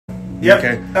Yep.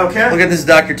 Okay. Okay. Look at this is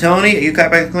Dr. Tony, a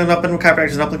chiropractic up in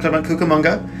chiropractic in Upland, Claremont,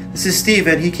 Cucamonga. This is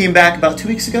Steven. He came back about 2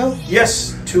 weeks ago.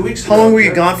 Yes, 2 weeks ago. How long were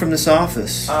you gone from this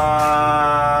office?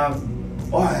 I'd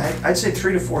say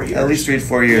 3 to 4 years. At least 3 to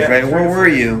 4 years, Yeah, right? 3 Where to 4 were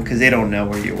you? Because they don't know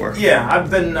where you were. Yeah,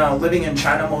 I've been living in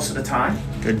China most of the time.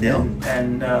 Good deal.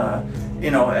 And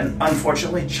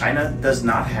unfortunately, China does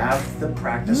not have the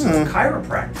practice of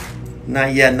chiropractic.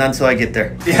 Not yet, not until I get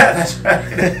there. Yeah, that's right.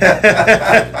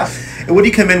 And what do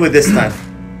you come in with this time?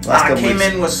 I came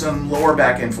in with some lower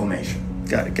back inflammation.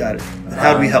 Got it.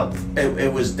 How do we help?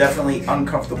 It was definitely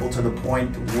uncomfortable to the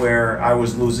point where I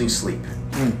was losing sleep.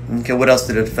 Okay, what else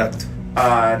did it affect?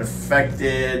 It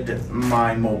affected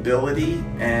my mobility,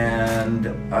 and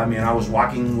I was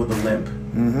walking with a limp.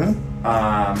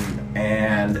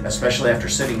 And especially after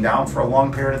sitting down for a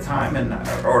long period of time,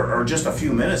 or just a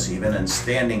few minutes even, and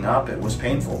standing up, it was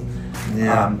painful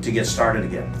to get started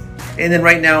again. And then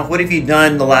right now, what have you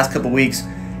done the last couple of weeks?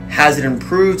 Has it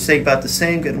improved? Staying about the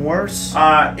same? Getting worse?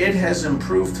 It has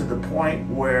improved to the point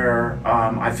where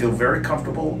I feel very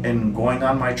comfortable in going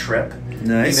on my trip.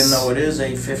 Nice. Even though it is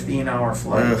a 15-hour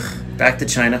flight. Back to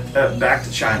China. Back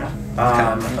to China.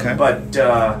 Okay. But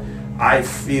I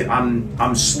feel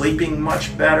I'm sleeping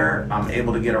much better. I'm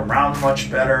able to get around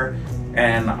much better,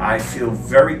 and I feel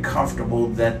very comfortable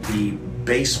that the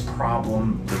base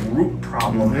problem, the root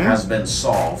problem, has been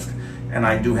solved. And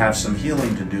I do have some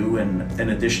healing to do, and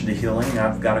in addition to healing,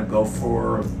 I've got to go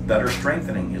for better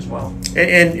strengthening as well.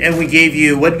 And we gave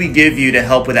you, what did we give you to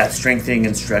help with that strengthening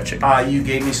and stretching? You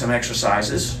gave me some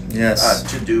exercises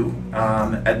to do.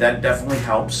 That definitely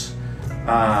helps.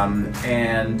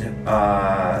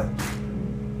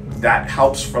 That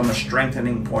helps from a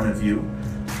strengthening point of view.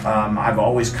 I've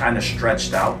always kind of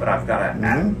stretched out, but I've got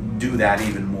to do that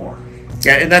even more.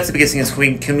 Yeah, and that's the biggest thing is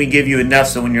can we give you enough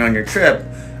so when you're on your trip,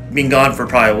 being gone for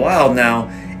probably a while now,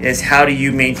 is how do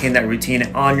you maintain that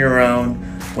routine on your own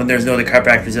when there's no other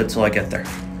chiropractors until I get there?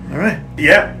 All right.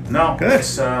 Yeah, no. Good.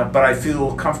 But I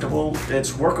feel comfortable.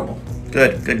 It's workable.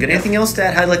 Good. Anything else to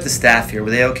add? How like the staff here?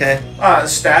 Were they okay?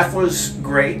 Staff was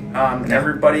great.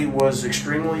 Everybody was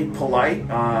extremely polite,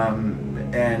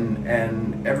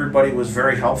 and everybody was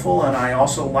very helpful. And I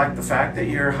also like the fact that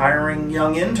you're hiring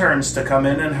young interns to come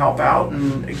in and help out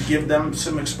and give them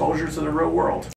some exposure to the real world.